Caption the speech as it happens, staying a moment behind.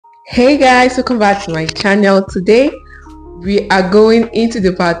Hey guys, welcome back to my channel. Today we are going into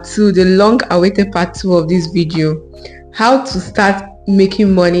the part 2, the long awaited part 2 of this video. How to start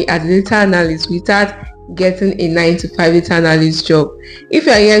making money as a data analyst without getting a 9-to-5 data analyst job. If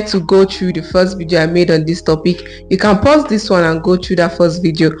you are here to go through the first video I made on this topic, you can pause this one and go through that first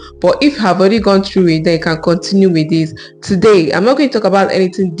video. But if you have already gone through it, then you can continue with this. Today I'm not going to talk about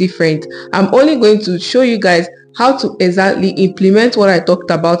anything different. I'm only going to show you guys how to exactly implement what I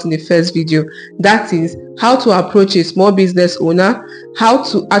talked about in the first video. That is how to approach a small business owner, how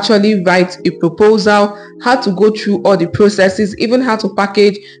to actually write a proposal, how to go through all the processes, even how to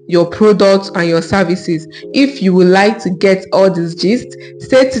package your products and your services. If you would like to get all this gist,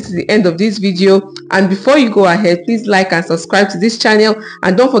 stay to the end of this video. And before you go ahead, please like and subscribe to this channel,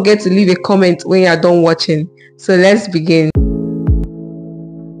 and don't forget to leave a comment when you are done watching. So let's begin.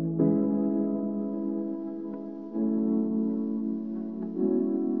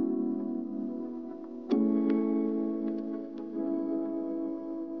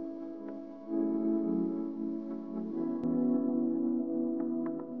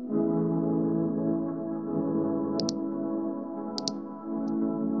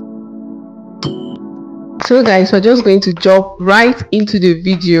 So guys, we're just going to jump right into the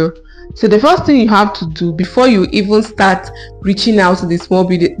video. So the first thing you have to do before you even start reaching out to the small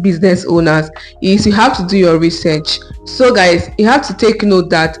business owners is you have to do your research. So guys, you have to take note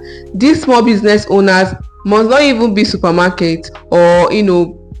that these small business owners must not even be supermarket or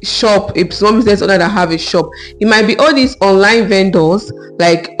shop, a small business owner that have a shop. It might be all these online vendors,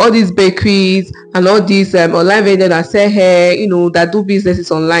 like all these bakeries and all these online vendors that sell hair, that do businesses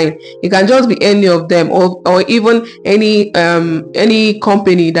online. It can just be any of them, or even any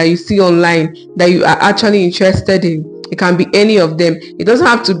company that you see online that you are actually interested in. It can be any of them. It doesn't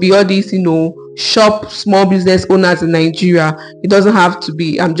have to be all these shop small business owners in Nigeria. It doesn't have to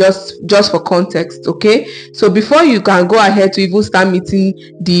be. I'm just for context, okay? So before you can go ahead to even start meeting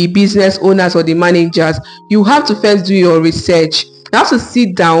the business owners or the managers, you have to first do your research. You have to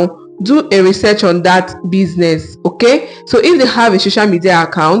sit down, do a research on that business, okay? So if they have a social media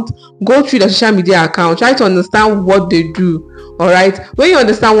account, go through the social media account, try to understand what they do. All right, when you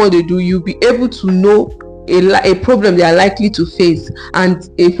understand what they do, you'll be able to know a problem they are likely to face and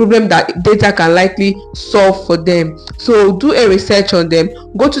a problem that data can likely solve for them. So do a research on them,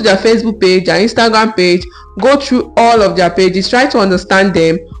 go to their Facebook page, their Instagram page, go through all of their pages, try to understand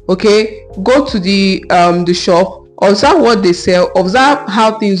them, okay? Go to the shop, observe what they sell, observe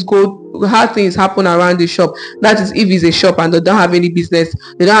how things go, how things happen around the shop. That is, if it's a shop and they don't have any business,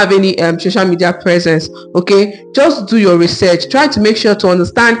 they don't have any social media presence, okay? Just do your research, try to make sure to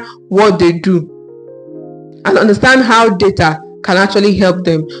understand what they do and understand how data can actually help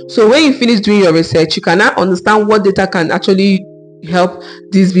them. So when you finish doing your research, you can now understand what data can actually help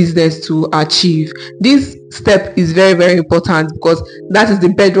this business to achieve. This step is very, very important because that is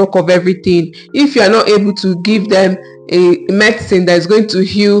the bedrock of everything. If you are not able to give them a medicine that is going to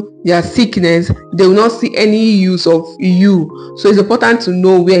heal their sickness, they will not see any use of you. So it's important to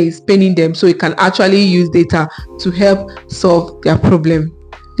know where it's paining them so you can actually use data to help solve their problem.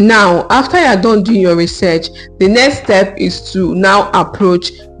 Now, after you are done doing your research, the next step is to now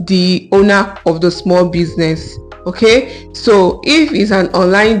approach the owner of the small business. Okay, so if it's an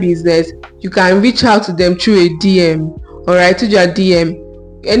online business, you can reach out to them through a DM. All right, to your DM,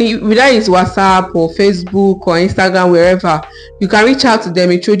 whether it's WhatsApp or Facebook or Instagram, wherever, you can reach out to them,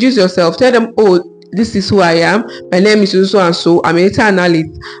 introduce yourself, tell them, oh, this is who I am, my name is so and so, I'm a data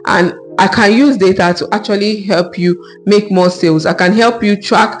analyst, and I can use data to actually help you make more sales. I can help you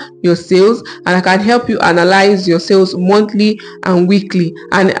track your sales, and I can help you analyze your sales monthly and weekly.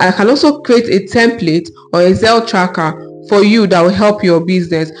 And I can also create a template or Excel tracker for you that will help your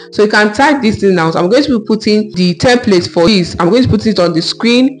business. So you can type this in now. So I'm going to be putting the template for this. I'm going to put it on the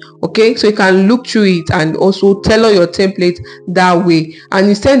screen, okay? So you can look through it and also tailor your template that way. And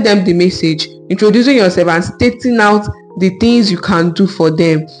you send them the message, introducing yourself and stating out the things you can do for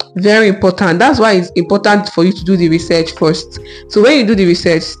them. Very important. That's why it's important for you to do the research first. So when you do the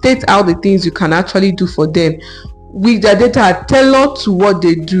research, state out the things you can actually do for them with their data tailored to what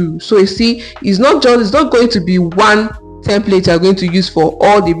they do. So you see, it's not going to be one template you are going to use for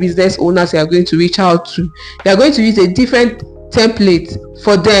all the business owners you are going to reach out to. You are going to use a different template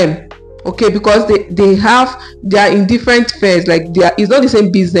for them, okay? Because they are in different phases, like it's not the same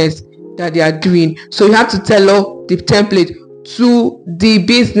business that they are doing. So you have to tailor the template to the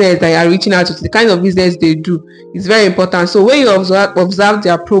business that you are reaching out to the kind of business they do. It's very important. So when you observe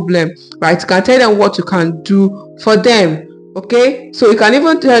their problem, right, you can tell them what you can do for them, okay? So you can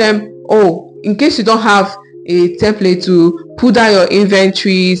even tell them, oh, in case you don't have a template to put down your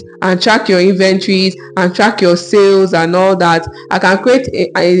inventories and track your inventories and track your sales and all that. I can create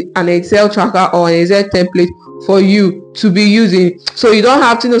an Excel tracker or an Excel template for you to be using, so you don't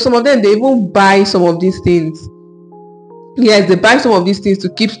have to know. Some of them, they even buy some of these things. Yes, they buy some of these things to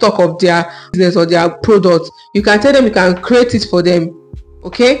keep stock of their business or their products. You can tell them, you can create it for them.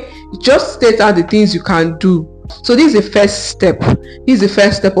 Okay, just state out the things you can do. So this is the first step. This is the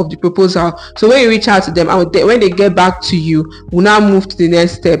first step of the proposal. So when you reach out to them, and when they get back to you, we'll now move to the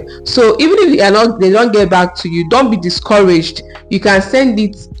next step. So even if they don't get back to you, don't be discouraged. You can send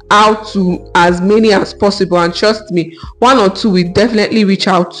it out to as many as possible, and trust me, one or two will definitely reach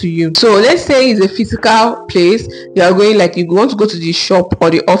out to you. So let's say it's a physical place. You are going, like you want to go to the shop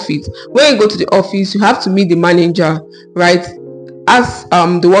or the office. When you go to the office, you have to meet the manager, right? Ask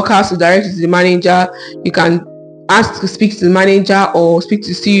the workers to direct you to the manager. You can ask to speak to the manager or speak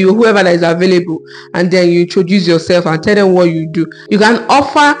to CEO, whoever that is available, and then you introduce yourself and tell them what you do. You can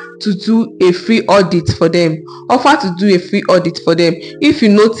offer to do a free audit for them. If you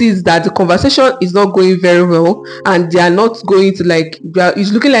notice that the conversation is not going very well and they are not going to, like,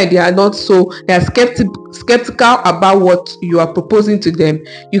 it's looking like they are skeptical about what you are proposing to them,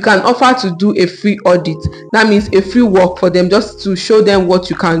 you can offer to do a free audit. That means a free work for them, just to show them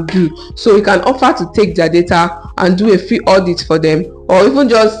what you can do. So you can offer to take their data and do a free audit for them, or even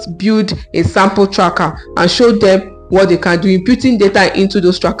just build a sample tracker and show them what they can do, inputting data into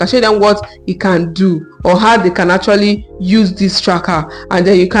those trackers, show them what it can do or how they can actually use this tracker, and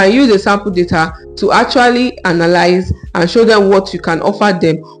then you can use the sample data to actually analyze and show them what you can offer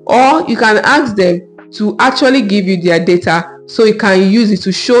them. Or you can ask them to actually give you their data so you can use it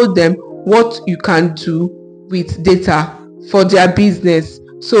to show them what you can do with data for their business.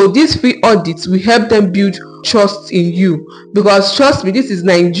 So these free audits will help them build trust in you, because trust me, this is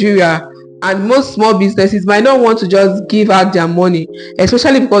Nigeria, and most small businesses might not want to just give out their money,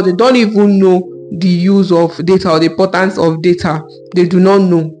 especially because they don't even know the use of data or the importance of data. They do not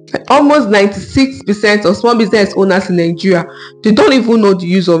know. Almost 96% of small business owners in Nigeria, they don't even know the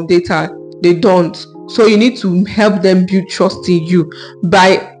use of data. They don't. So you need to help them build trust in you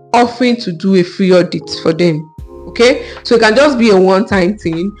by offering to do a free audit for them. Okay, so it can just be a one-time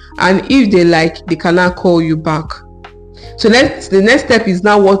thing, and if they like, they can now call you back. So the next step is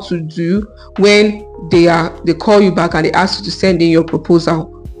now what to do when they call you back and they ask you to send in your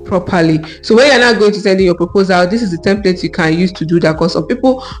proposal properly. So when you're not going to send in your proposal, this is the template you can use to do that, because some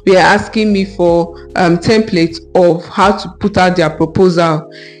people were asking me for templates of how to put out their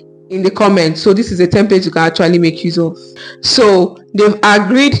proposal in the comments. So this is a template you can actually make use of. So they've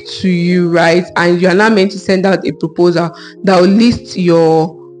agreed to you, right? And you are now meant to send out a proposal that will list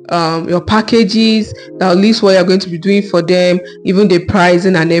your packages, that will list what you're going to be doing for them, even the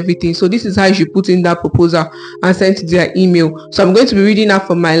pricing and everything. So this is how you should put in that proposal and send to their email. So I'm going to be reading that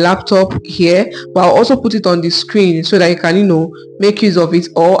from my laptop here, but I'll also put it on the screen so that you can, make use of it,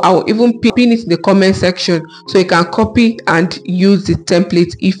 or I'll even pin it in the comment section so you can copy and use the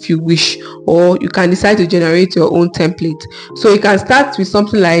template if you wish, or you can decide to generate your own template. So you can start with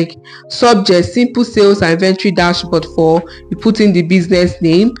something like subject, simple sales and inventory dashboard. For you put in the business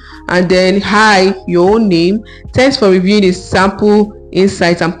name, and then hi, your own name. Thanks for reviewing the sample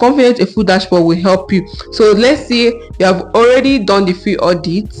insights. I'm confident a full dashboard will help you. So let's say you have already done the free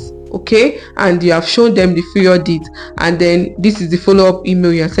audit, okay, and you have shown them the free audit, and then this is the follow-up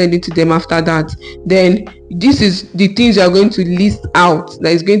email you are sending to them after that. Then this is the things you are going to list out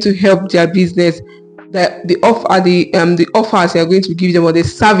that is going to help their business, that the offers you are going to give them, or the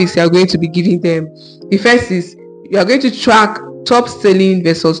service you are going to be giving them. The first is you are going to track top selling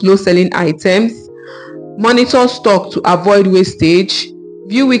versus low selling items, monitor stock to avoid wastage,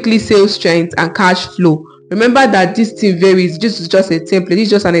 view weekly sales trends and cash flow. Remember that this thing varies. This is just a template. This is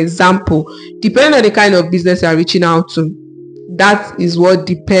just an example. Depending on the kind of business you are reaching out to, that is what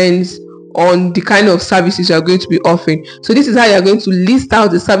depends on the kind of services you are going to be offering. So this is how you are going to list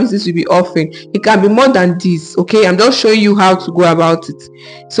out the services you'll be offering. It can be more than this, okay? I'm just showing you how to go about it.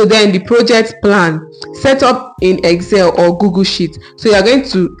 So then the project plan, set up in Excel or Google Sheet. So you are going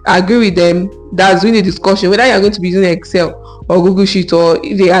to agree with them that's doing the discussion whether you are going to be using Excel or Google Sheet, or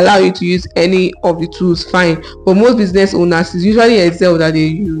if they allow you to use any of the tools, fine. But most business owners, it's usually Excel that they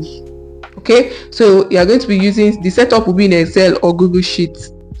use. Okay, so you are going to be using, the setup will be in Excel or Google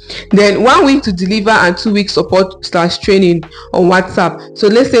Sheets. Then 1 week to deliver and 2 weeks support/training on WhatsApp. So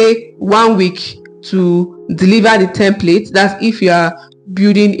let's say 1 week to deliver the template. That's if you are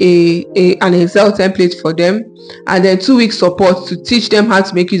building an Excel template for them, and then 2 weeks support to teach them how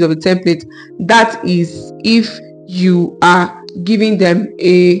to make use of the template. That is if you are giving them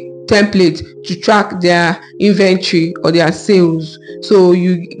a template to track their inventory or their sales. So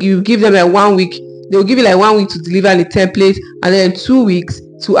you give them like 1 week. They'll give you like 1 week to deliver the template, and then 2 weeks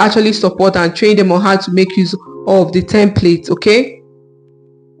to actually support and train them on how to make use of the template. Okay,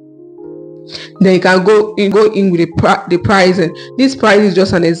 then you can go in with the pricing. This price is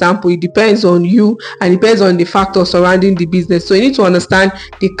just an example. It depends on you and depends on the factors surrounding the business. So you need to understand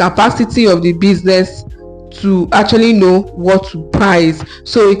the capacity of the business to actually know what to price.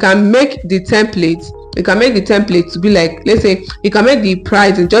 So you can make the template. You can make the template to be like, let's say you can make the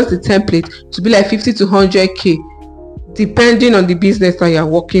price in just the template to be like 50 to 100k, depending on the business that you are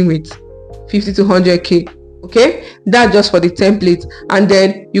working with. 50 to 100k. Okay, that's just for the template. And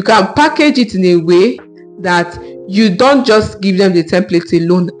then you can package it in a way that you don't just give them the template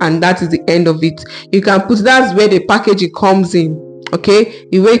alone and that is the end of it. You can put, that's where the packaging comes in. Okay,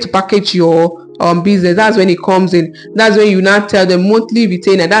 the way to package your business, that's when it comes in. That's when you now tell them monthly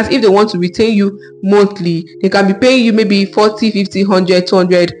retainer. That's if they want to retain you monthly. They can be paying you maybe 40, 50, 100,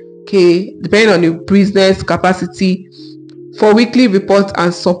 200k, depending on your business capacity, for weekly reports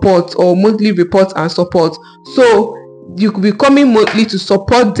and support, or monthly reports and support. So you could be coming monthly to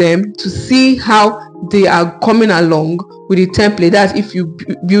support them to see how they are coming along with the template. That's if you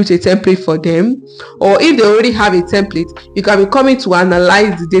built a template for them, or if they already have a template, you can be coming to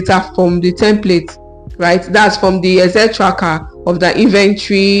analyze the data from the template, right? That's from the Excel tracker of the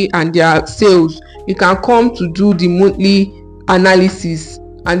inventory and their sales. You can come to do the monthly analysis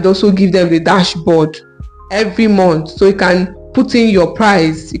and also give them the dashboard every month. So you can put in your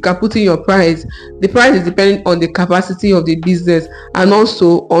price. The price is depending on the capacity of the business and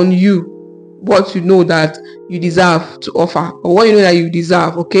also on you, what you know that you deserve to offer, or what you know that you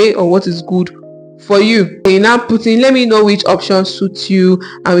deserve, okay, or what is good for you. So you now put in, let me know which option suits you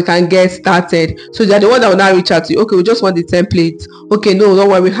and we can get started. So they're the one that will now reach out to you. Okay, we just want the template. Okay, no, don't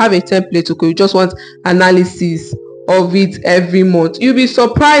worry, we have a template. Okay, we just want analysis of it every month. You'll be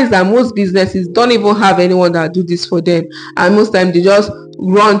surprised that most businesses don't even have anyone that do this for them, and most times they just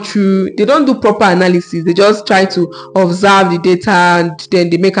run through, they don't do proper analysis. They just try to observe the data and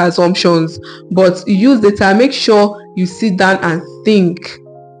then they make assumptions. But you use data. Make sure you sit down and think.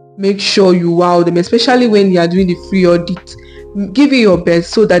 Make sure you wow them, especially when you are doing the free audit. Give it your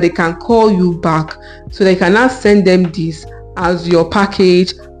best so that they can call you back, so they can now send them this as your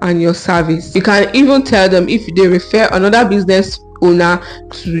package and your service. You can even tell them, if they refer another business owner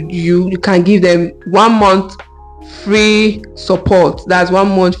to you, you can give them 1 month free support. That's 1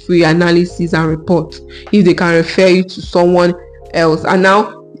 month free analysis and report if they can refer you to someone else. And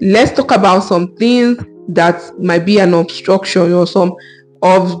now let's talk about some things that might be an obstruction, or some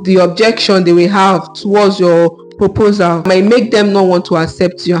of the objection they will have towards your proposal, might make them not want to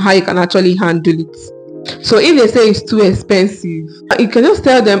accept you, and how you can actually handle it. So if they say it's too expensive, you can just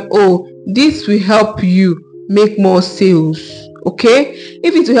tell them, oh, this will help you make more sales. Okay,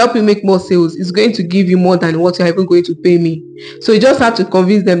 if it will help you make more sales, it's going to give you more than what you're even going to pay me. So you just have to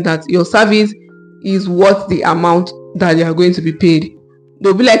convince them that your service is worth the amount that you are going to be paid.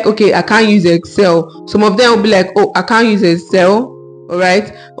 They'll be like, okay, I can't use Excel. Some of them will be like, oh, I can't use Excel. All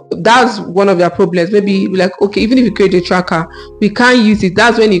right, that's one of their problems. Maybe like, okay, even if you create a tracker, we can't use it.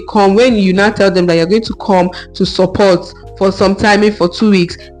 That's when you now tell them that you're going to come to support for some time, maybe for 2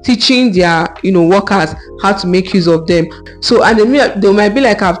 weeks, teaching their workers how to make use of them. So, and they might be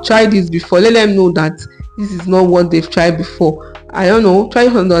like, I've tried this before. Let them know that this is not what they've tried before. I don't know, try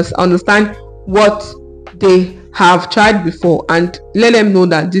to understand what they have tried before, and let them know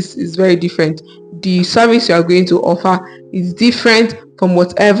that this is very different. The service you are going to offer is different from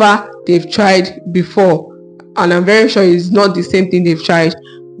whatever they've tried before, and I'm very sure it's not the same thing they've tried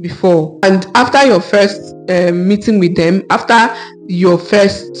before. And after your first meeting with them, after your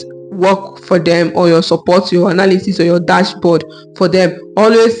first work for them, or your support, your analysis, or your dashboard for them,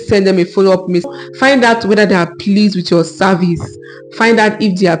 always send them a follow-up message. Find out whether they are pleased with your service. Find out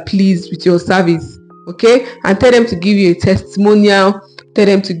if they are pleased with your service. Okay, and tell them to give you a testimonial, tell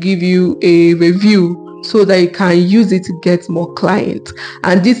them to give you a review, so that you can use it to get more clients.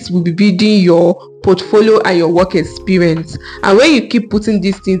 And this will be building your portfolio and your work experience. And when you keep putting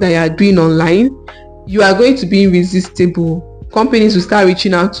these things that you are doing online, you are going to be irresistible. Companies will start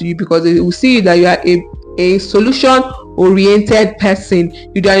reaching out to you because they will see that you are a solution oriented person.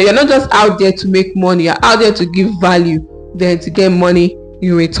 You're not just out there to make money, you're out there to give value, then to get money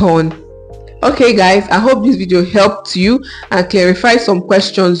in return. Okay guys, I hope this video helped you and clarified some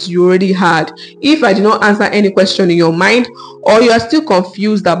questions you already had. If I did not answer any question in your mind, or you are still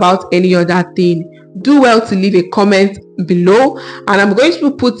confused about any other thing, do well to leave a comment below, and I'm going to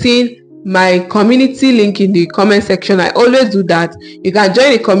be putting my community link in the comment section. I always do that. You can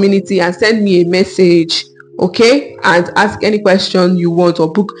join a community and send me a message, okay, and ask any question you want,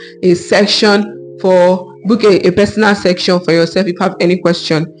 or book a personal section for yourself if you have any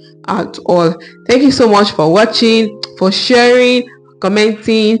question at all. Thank you so much for watching, for sharing,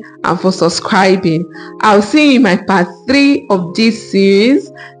 commenting, and for subscribing. I'll see you in my part 3 of this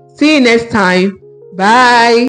series. See you next time. Bye.